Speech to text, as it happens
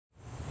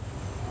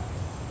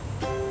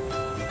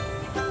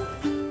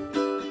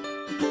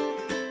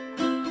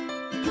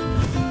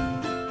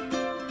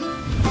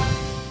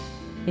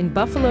In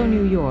Buffalo,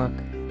 New York,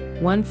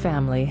 one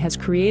family has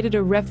created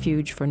a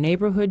refuge for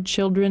neighborhood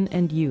children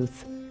and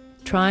youth,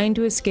 trying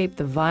to escape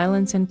the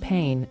violence and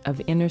pain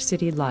of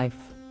inner-city life.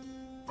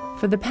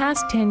 For the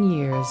past 10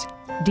 years,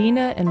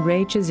 Dina and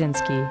Ray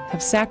Choczynski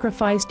have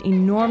sacrificed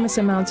enormous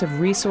amounts of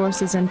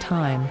resources and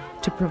time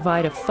to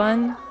provide a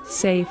fun,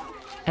 safe,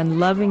 and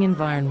loving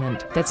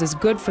environment that's as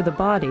good for the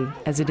body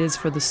as it is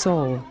for the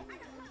soul.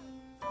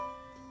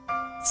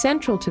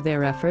 Central to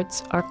their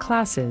efforts are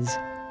classes,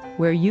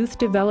 where youth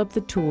develop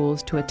the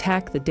tools to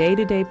attack the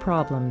day-to-day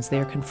problems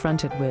they're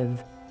confronted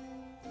with.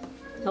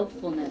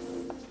 Helpfulness.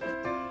 Is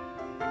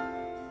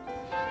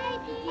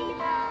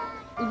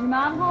your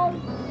mom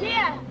home?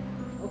 Yeah.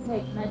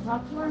 Okay, can I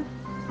talk to her?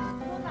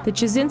 The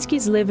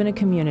Choczynskis live in a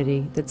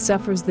community that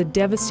suffers the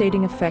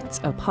devastating effects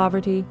of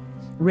poverty,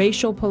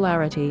 racial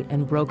polarity,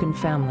 and broken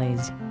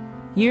families.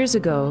 Years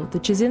ago, the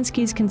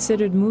Choczynskis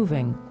considered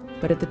moving,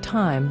 but at the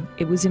time,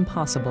 it was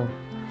impossible.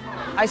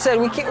 I said,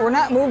 we're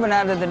not moving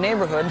out of the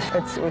neighborhood.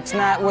 It's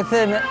not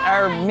within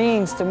our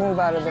means to move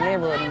out of the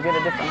neighborhood and get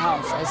a different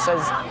house. I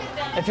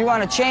says, if you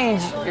want to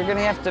change, you're going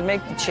to have to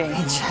make the change,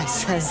 I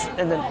says,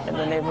 in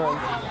the neighborhood.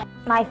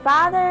 My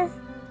father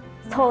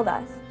told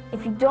us,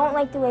 if you don't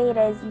like the way it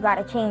is, you got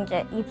to change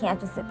it. You can't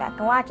just sit back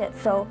and watch it.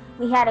 So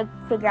we had to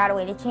figure out a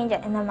way to change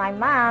it. And then my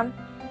mom,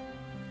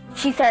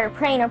 she started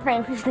praying and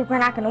praying. She's like, we're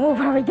not going to move.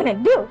 What are we going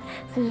to do?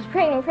 So she's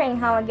praying and praying,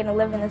 how am I going to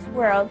live in this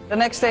world? The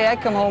next day I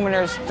come home and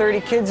there's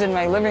 30 kids in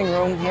my living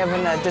room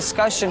having a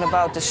discussion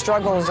about the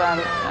struggles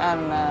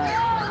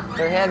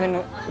they're having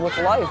with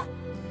life.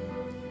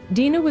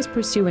 Dina was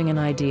pursuing an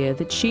idea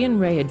that she and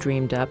Ray had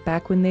dreamed up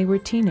back when they were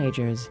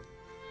teenagers.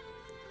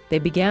 They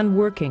began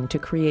working to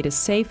create a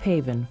safe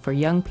haven for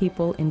young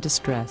people in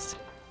distress.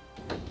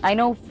 I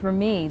know for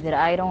me that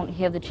I don't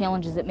have the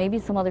challenges that maybe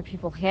some other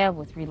people have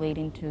with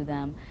relating to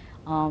them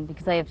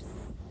because I have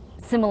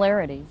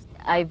similarities.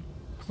 I've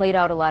played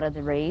out a lot of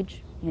the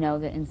rage,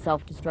 and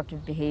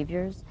self-destructive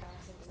behaviors.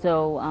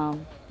 So,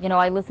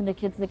 I listen to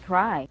kids that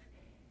cry.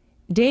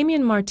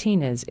 Damien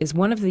Martinez is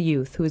one of the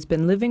youth who has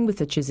been living with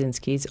the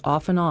Choczynskis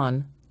off and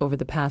on over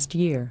the past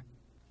year.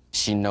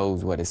 She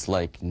knows what it's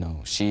like,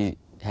 She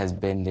has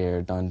been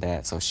there, done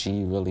that, so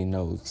she really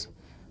knows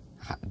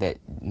that,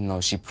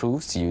 she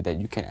proves to you that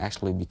you can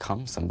actually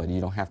become somebody.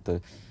 You don't have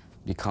to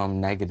become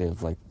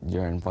negative like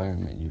your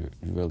environment. You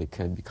really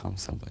could become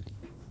somebody.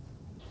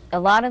 A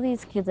lot of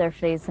these kids are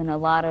facing a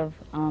lot of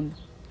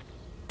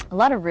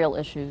real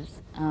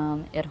issues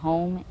at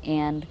home,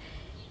 and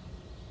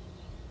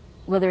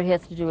whether it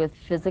has to do with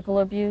physical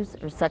abuse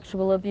or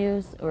sexual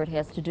abuse, or it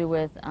has to do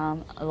with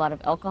a lot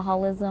of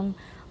alcoholism,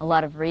 a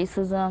lot of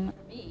racism.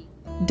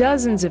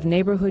 Dozens of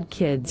neighborhood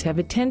kids have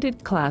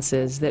attended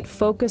classes that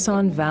focus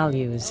on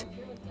values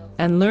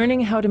and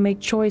learning how to make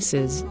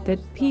choices that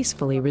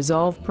peacefully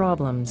resolve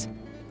problems,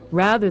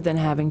 rather than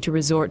having to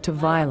resort to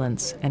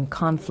violence and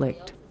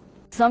conflict.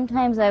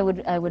 Sometimes I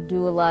would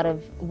do a lot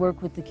of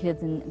work with the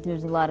kids, and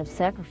there's a lot of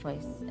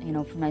sacrifice,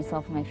 for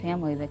myself and my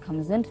family that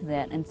comes into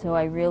that. And so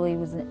I really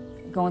was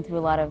going through a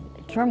lot of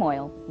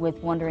turmoil with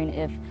wondering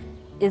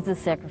is this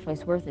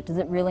sacrifice worth it? Does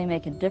it really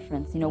make a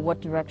difference?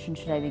 What direction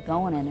should I be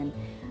going in?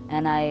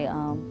 And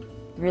I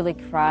really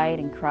cried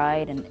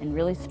and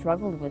really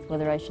struggled with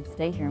whether I should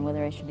stay here and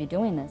whether I should be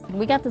doing this.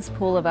 We got this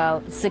pool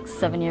about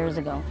 6-7 years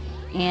ago,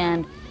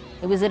 and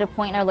it was at a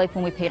point in our life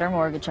when we paid our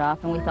mortgage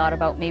off, and we thought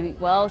about maybe,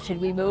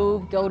 should we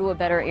move, go to a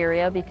better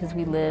area, because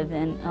we live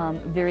in a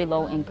very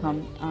low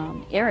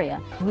income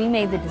area. We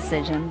made the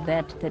decision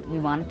that we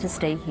wanted to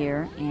stay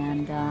here,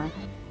 and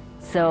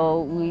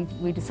so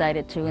we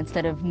decided to,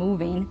 instead of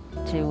moving,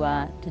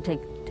 to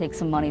take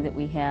some money that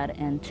we had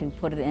and to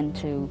put it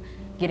into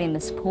getting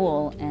this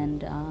pool,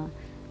 and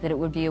that it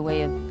would be a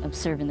way of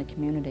serving the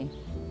community.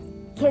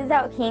 Kids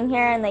that came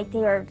here and they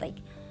were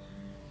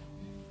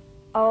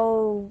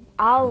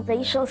all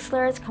racial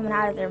slurs coming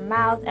out of their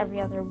mouth, every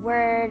other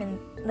word, and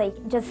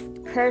just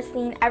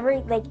cursing,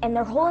 and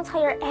their whole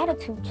entire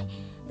attitude.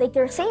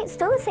 They're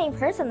still the same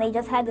person, they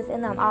just had this in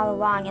them all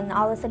along, and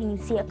all of a sudden you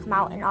see it come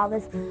out, and all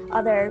this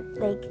other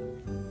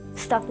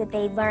stuff that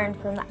they learned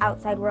from the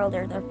outside world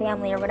or their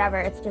family or whatever,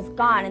 it's just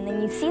gone. And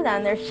then you see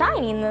them, they're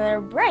shining and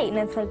they're bright, and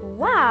it's like,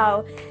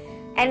 wow.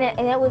 And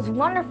it was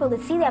wonderful to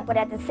see that, but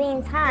at the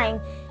same time,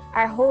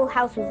 our whole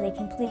house was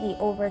completely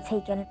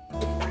overtaken.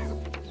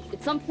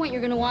 At some point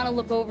you're going to want to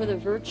look over the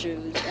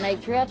virtues, and I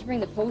forgot to bring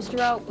the poster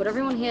out, but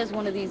everyone has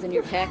one of these in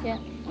your packet,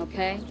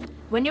 okay?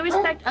 When you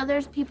respect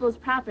other people's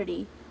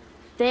property,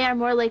 they are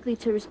more likely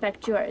to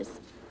respect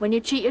yours. When you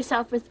treat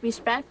yourself with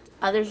respect,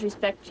 others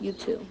respect you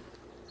too.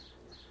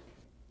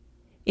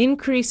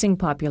 Increasing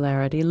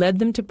popularity led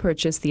them to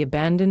purchase the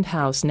abandoned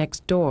house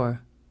next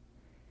door.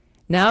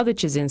 Now the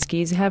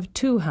Choczynskis have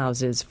 2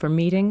 houses for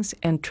meetings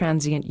and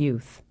transient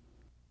youth.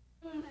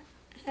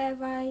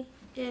 Have I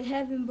in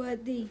heaven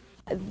but thee?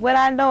 What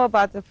I know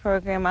about the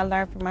program, I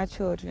learned from my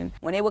children.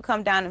 When they would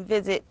come down and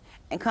visit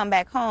and come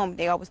back home,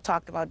 they always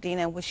talked about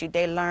Dina and what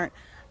they learned.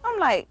 I'm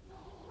like,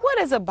 what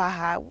is a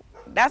Baha'i?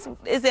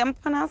 I'm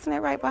pronouncing it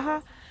right,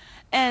 Baha'i?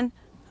 And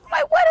I'm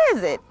like, what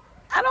is it?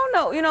 I don't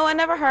know. You know, I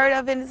never heard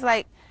of it. It's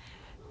like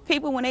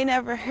people, when they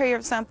never hear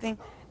of something,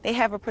 they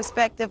have a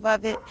perspective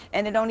of it,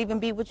 and it don't even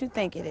be what you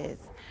think it is.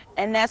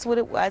 And that's what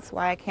it was,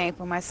 why I came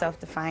for myself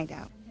to find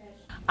out.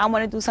 I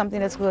want to do something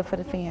that's good for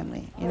the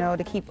family, you know,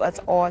 to keep us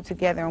all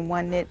together in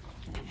one knit,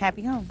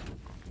 happy home.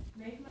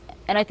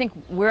 And I think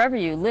wherever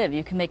you live,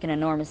 you can make an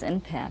enormous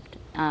impact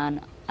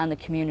on the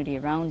community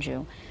around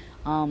you.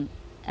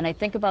 And I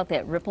think about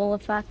that ripple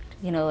effect,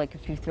 you know, like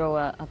if you throw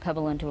a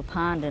pebble into a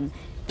pond and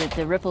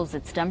the ripples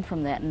that stem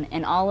from that,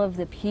 and all of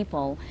the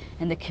people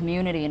in the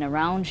community and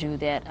around you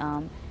that,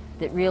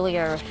 that really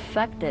are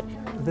affected.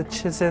 The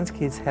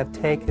Choczynskis have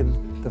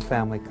taken the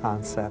family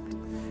concept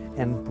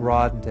and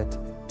broadened it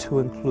to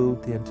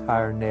include the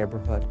entire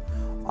neighborhood.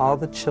 All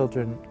the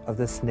children of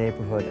this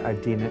neighborhood are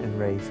Dina and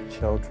Ray's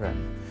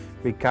children,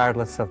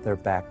 regardless of their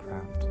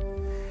background.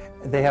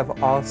 They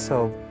have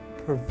also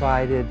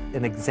provided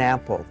an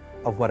example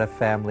of what a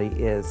family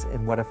is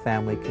and what a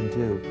family can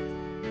do,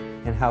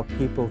 and how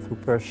people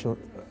through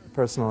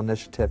personal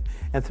initiative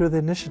and through the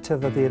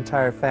initiative of the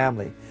entire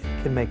family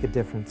can make a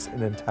difference in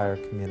an entire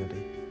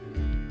community.